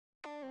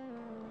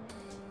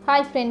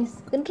Hi friends,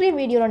 இன்றைய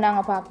வீடியோவில்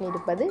நாங்கள் பார்க்க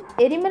இருப்பது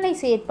எரிமலை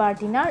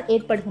செயற்பாட்டினால்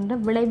ஏற்படுகின்ற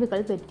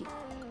விளைவுகள் பற்றி.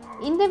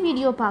 இந்த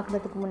வீடியோ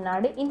பார்க்குறதுக்கு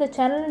முன்னாடி இந்த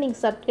சேனலை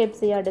நீங்கள்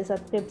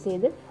சப்ஸ்கிரைப்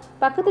செய்து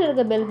பக்கத்தில்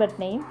இருக்க பெல்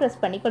பட்டனையும் ப்ரெஸ்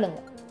பண்ணிக்கொள்ளுங்க.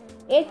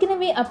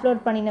 ஏற்கனவே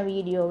அப்லோட் பண்ணின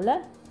வீடியோவில்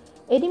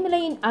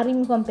எரிமலையின்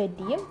அறிமுகம்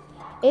பற்றியும்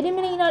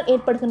எரிமலையினால்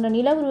ஏற்படுகின்ற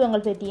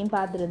நிலவுருவங்கள் பற்றியும்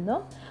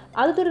பார்த்துருந்தோம்.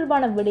 அது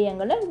தொடர்பான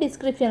விடயங்களை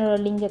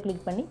டிஸ்கிரிப்ஷனில் லிங்கை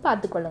கிளிக் பண்ணி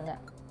பார்த்துக்கொள்ளுங்க.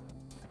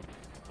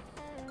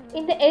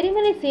 இந்த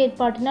எரிமலை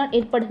செயற்பாட்டினால்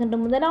ஏற்படுகின்ற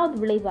முதலாவது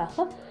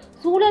விளைவாக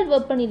சூழல்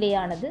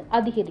வெப்பநிலையானது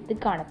அதிகரித்து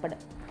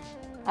காணப்படும்.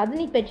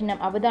 அதனை பற்றி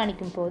நாம்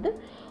அவதானிக்கும் போது,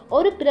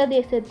 ஒரு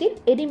பிரதேசத்தில்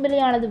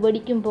எரிமலையானது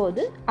வெடிக்கும்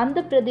போது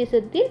அந்த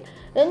பிரதேசத்தில்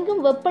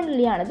எங்கும்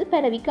வெப்பநிலையானது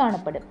பரவி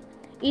காணப்படும்.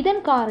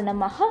 இதன்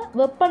காரணமாக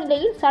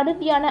வெப்பநிலையில்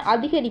சடுதியான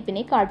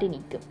அதிகரிப்பினை காட்டி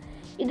நிற்கும்.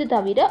 இது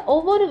தவிர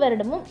ஒவ்வொரு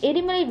வருடமும்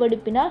எரிமலை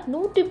வெடிப்பினால்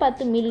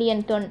 110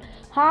 மில்லியன் தொன்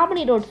கார்பன்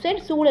டை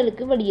ஆக்சைடு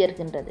சூழலுக்கு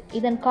வெளியேறுகின்றது.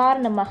 இதன்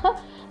காரணமாக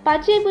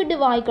பச்சை வீட்டு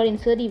வாயுக்களின்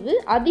செறிவு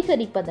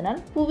அதிகரிப்பதனால்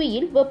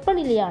புவியில்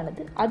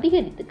வெப்பநிலையானது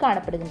அதிகரித்து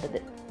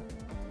காணப்படுகின்றது.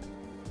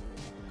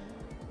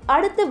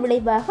 அடுத்த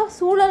விளைவாக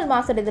சூழல்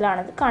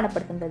மாசடைதலானது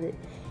காணப்படுகின்றது.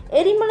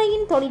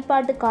 எரிமலையின்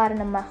தொழிற்பாட்டு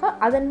காரணமாக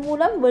அதன்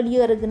மூலம்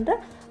வெளியேறுகின்ற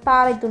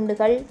பாறை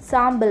துண்டுகள்,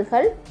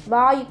 சாம்பல்கள்,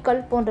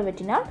 வாயுக்கள்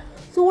போன்றவற்றினால்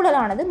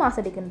சூழலானது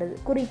மாசடைகின்றது.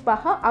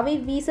 குறிப்பாக அவை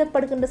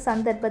வீசப்படுகின்ற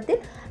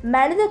சந்தர்ப்பத்தில்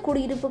மனித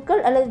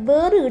குடியிருப்புகள் அல்லது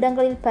வேறு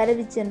இடங்களில்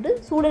பரவி சென்று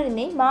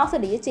சூழலினை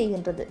மாசடைய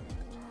செய்கின்றது.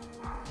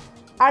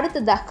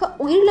 அடுத்ததாக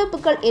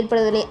உயிரிழப்புகள்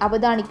ஏற்படுவதை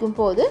அவதானிக்கும்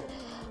போது,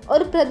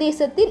 ஒரு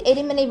பிரதேசத்தில்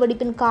எரிமலை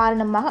வெடிப்பின்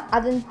காரணமாக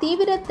அதன்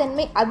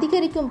தீவிரத்தன்மை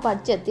அதிகரிக்கும்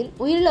பட்சத்தில்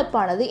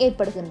உயிரிழப்பானது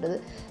ஏற்படுகின்றது.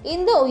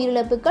 இந்த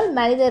உயிரிழப்புகள்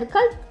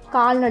மனிதர்கள்,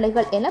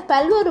 கால்நடைகள் என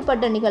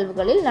பல்வேறுபட்ட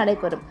நிகழ்வுகளில்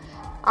நடைபெறும்.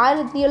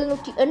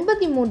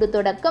 1783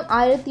 தொடக்கம்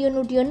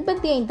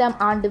 1885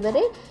 ஆண்டு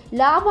வரை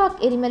லாவாக்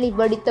எரிமலை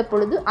வெடித்த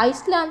பொழுது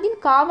ஐஸ்லாந்தின்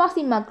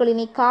காவாசி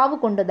மக்களினை காவு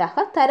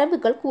கொண்டதாக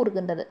தரவுகள்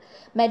கூறுகின்றது.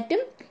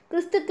 மற்றும்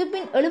கிறிஸ்துக்கு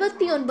பின்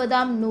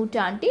 79ஆம்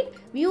நூற்றாண்டில்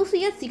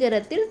வியூசியஸ்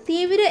சிகரத்தில்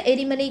தீவிர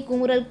எரிமலை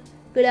குமுறல்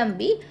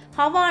கிளம்பி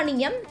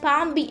ஹவானியம்,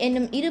 பாம்பி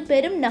என்னும் இரு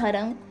பெரும்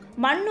நகரம்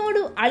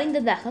மண்ணோடு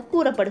அழிந்ததாக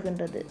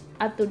கூறப்படுகின்றது.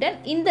 அத்துடன்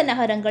இந்த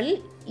நகரங்களில்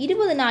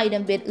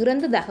 20,000 பேர்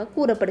இறந்ததாக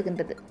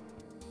கூறப்படுகின்றது.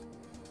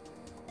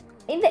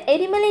 இந்த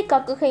எரிமலை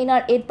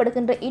கக்குகையினால்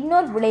ஏற்படுகின்ற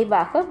இன்னொரு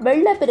விளைவாக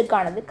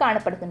வெள்ளப்பெருக்கானது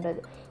காணப்படுகின்றது.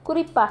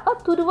 குறிப்பாக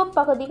துருவ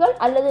பகுதிகள்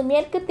அல்லது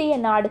மேற்கத்திய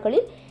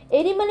நாடுகளில்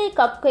எரிமலை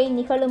கக்குகை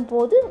நிகழும்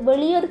போது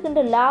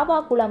வெளியேறுகின்ற லாவா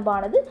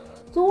குழம்பானது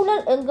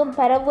சூழல் எங்கும்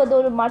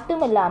பரவுவதோடு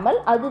மட்டுமல்லாமல்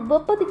அது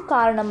வெப்பத்தின்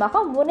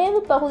காரணமாக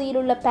முனைவு பகுதியில்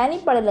உள்ள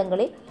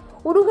பனிப்படலங்களை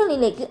உருக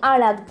நிலைக்கு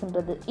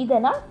ஆளாகுகின்றது.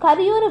 இதனால்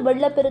கரையோர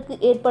வெள்ளப்பெருக்கு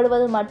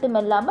ஏற்படுவது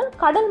மட்டுமல்லாமல்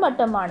கடல்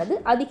மட்டமானது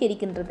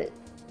அதிகரிக்கின்றது.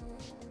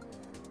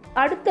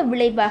 அடுத்த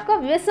விளைவாக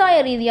விவசாய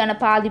ரீதியான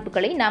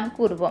பாதிப்புகளை நாம்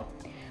கூறுவோம்.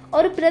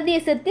 ஒரு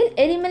பிரதேசத்தில்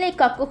எரிமலை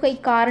கக்குகை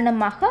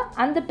காரணமாக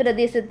அந்த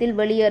பிரதேசத்தில்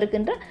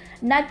வெளியேறுகின்ற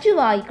நச்சு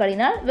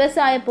வாயுக்களினால்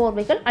விவசாய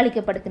போர்வைகள்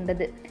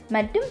அளிக்கப்படுகின்றது.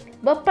 மற்றும்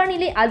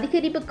வெப்பநிலை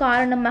அதிகரிப்பு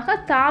காரணமாக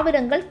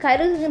தாவரங்கள்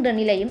கருகுகின்ற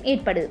நிலையும்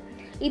ஏற்படுது.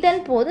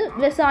 இதன் போது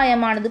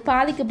விவசாயமானது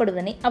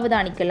பாதிக்கப்படுவதனை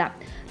அவதானிக்கலாம்.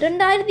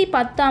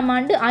 2010ஆம்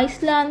ஆண்டு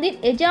ஐஸ்லாந்தின்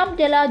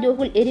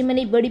எஜாப்ஜலாஜோகுல்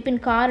எரிமலை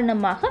வெடிப்பின்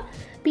காரணமாக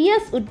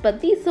பியஸ்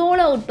உற்பத்தி, சோள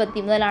உற்பத்தி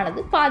முதலானது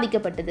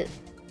பாதிக்கப்பட்டது.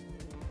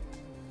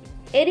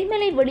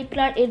 எரிமலை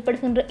வெடிப்பினால்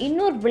ஏற்படுகின்ற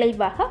இன்னொரு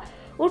விளைவாக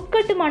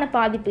உட்கட்டுமான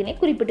பாதிப்பினை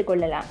குறிப்பிட்டுக்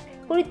கொள்ளலாம்.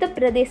 குறித்த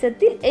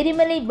பிரதேசத்தில்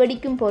எரிமலை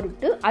வெடிக்கும்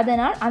பொருட்டு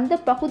அதனால் அந்த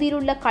பகுதியில்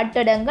உள்ள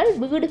கட்டடங்கள்,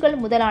 வீடுகள்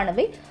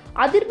முதலானவை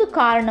அதிர்வு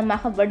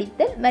காரணமாக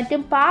வெடித்தல்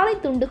மற்றும் பாறை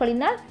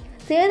துண்டுகளினால்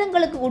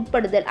சேதங்களுக்கு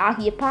உட்படுதல்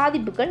ஆகிய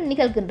பாதிப்புகள்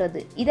நிகழ்கின்றது.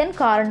 இதன்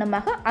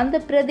காரணமாக அந்த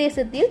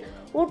பிரதேசத்தில்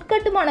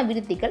உட்கட்டுமான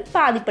விருத்திகள்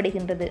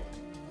பாதிப்படைகின்றது.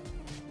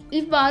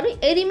 இவ்வாறு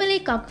எரிமலை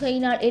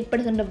கக்குகையினால்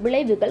ஏற்படுகின்ற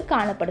விளைவுகள்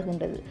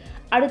காணப்படுகின்றது.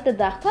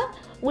 அடுத்ததாக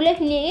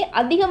உலகிலேயே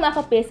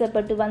அதிகமாக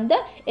பேசப்பட்டு வந்த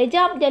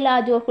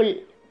எஜாப்ஜலாஜோகுல்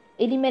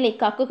எரிமலை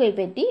கக்குகை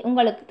பற்றி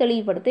உங்களுக்கு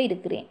தெளிவுபடுத்த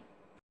இருக்கிறேன்.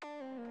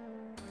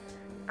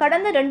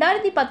 கடந்த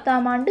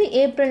 2010ஆம் ஆண்டு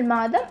ஏப்ரல்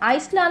மாதம்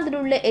ஐஸ்லாந்தில்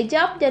உள்ள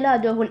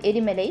எஜாப்ஜலாஜோகுல்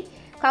எரிமலை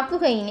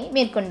கக்குகையினை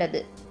மேற்கொண்டது.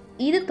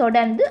 இது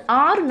தொடர்ந்து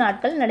 6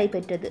 நாட்கள்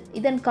நடைபெற்றது.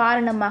 இதன்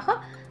காரணமாக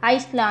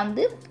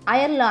ஐஸ்லாந்து,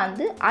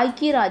 அயர்லாந்து,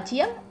 ஐக்கிய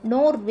ராஜ்யம்,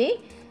 நோர்வே,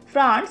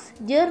 பிரான்ஸ்,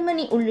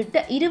 ஜெர்மனி உள்ளிட்ட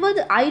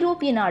 20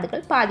 ஐரோப்பிய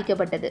நாடுகள்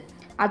பாதிக்கப்பட்டது.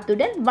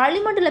 அத்துடன்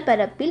வளிமண்டல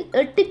பரப்பில்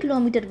 8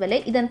 கிலோமீட்டர் வரை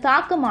இதன்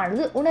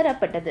தாக்கமானது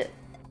உணரப்பட்டது.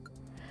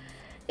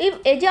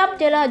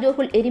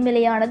 எஜாப்ஜலாஜோகுல்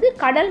எரிமலையானது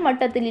கடல்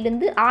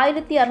மட்டத்திலிருந்து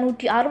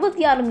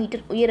 1666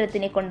 மீட்டர்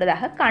உயரத்தினை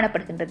கொண்டதாக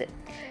காணப்படுகின்றது.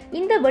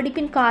 இந்த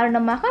வெடிப்பின்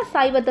காரணமாக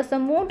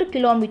 0.3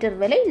 கிலோமீட்டர்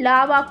வரை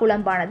லாவா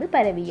குழம்பானது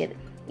பரவியது.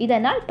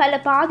 இதனால் பல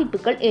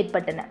பாதிப்புகள்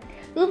ஏற்பட்டன.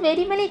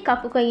 இவ்வெரிமலை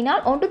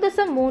கக்குகையினால்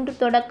 1.3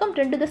 தொடக்கம்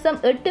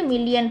 2.8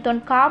 மில்லியன்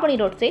தொன் கார்பன் டை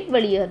ஆக்சைடு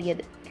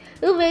வெளியேறியது.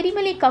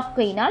 இவ்வெரிமலை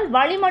கக்குகையினால்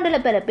வளிமண்டல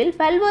பரப்பில்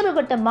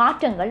பல்வேறுபட்ட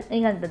மாற்றங்கள்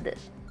நிகழ்ந்தது.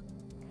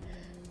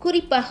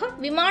 குறிப்பாக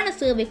விமான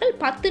சேவைகள்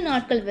 10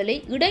 நாட்கள் வரை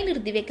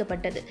இடைநிறுத்தி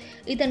வைக்கப்பட்டது.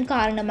 இதன்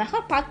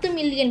காரணமாக 10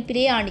 மில்லியன்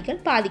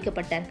பிரயாணிகள்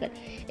பாதிக்கப்பட்டார்கள்.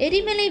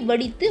 எரிமலை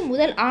வெடித்து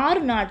முதல்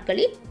 6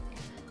 நாட்களில்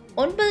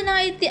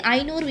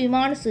 9,500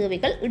 விமான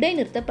சேவைகள்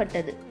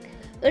இடைநிறுத்தப்பட்டது.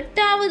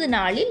 8வது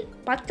நாளில்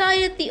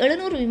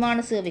 10,700 விமான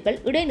சேவைகள்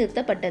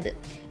இடைநிறுத்தப்பட்டது.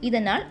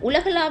 இதனால்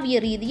உலகளாவிய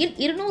ரீதியில்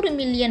 $200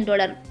 மில்லியன்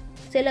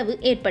செலவு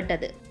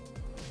ஏற்பட்டது.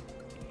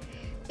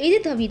 இது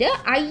தவிர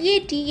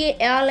IATA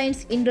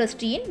ஏர்லைன்ஸ்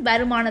இண்டஸ்ட்ரியின்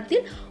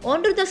வருமானத்தில்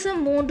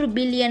 $1.3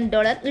 பில்லியன்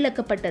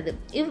இழக்கப்பட்டது.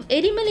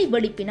 எரிமலை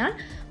வெடிப்பினால்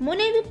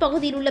முனைவு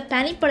பகுதியில் உள்ள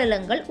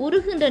பனிப்படலங்கள்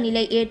உருகின்ற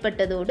நிலை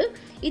ஏற்பட்டதோடு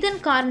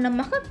இதன்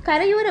காரணமாக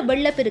கரையோர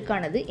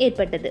வெள்ளப்பெருக்கானது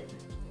ஏற்பட்டது.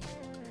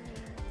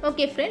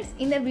 ஓகே ஃப்ரெண்ட்ஸ்,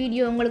 இந்த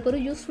வீடியோ உங்களுக்கு ஒரு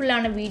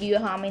யூஸ்ஃபுல்லான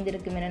வீடியோவாக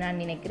அமைந்திருக்கும் என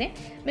நான் நினைக்கிறேன்.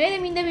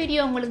 மேலும் இந்த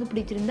வீடியோ உங்களுக்கு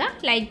பிடிச்சிருந்தா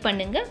லைக்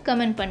பண்ணுங்கள்,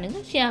 கமெண்ட்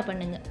பண்ணுங்கள், ஷேர்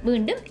பண்ணுங்கள்.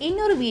 மீண்டும்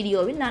இன்னொரு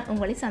வீடியோவில் நான்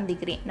உங்களை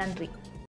சந்திக்கிறேன். நன்றி.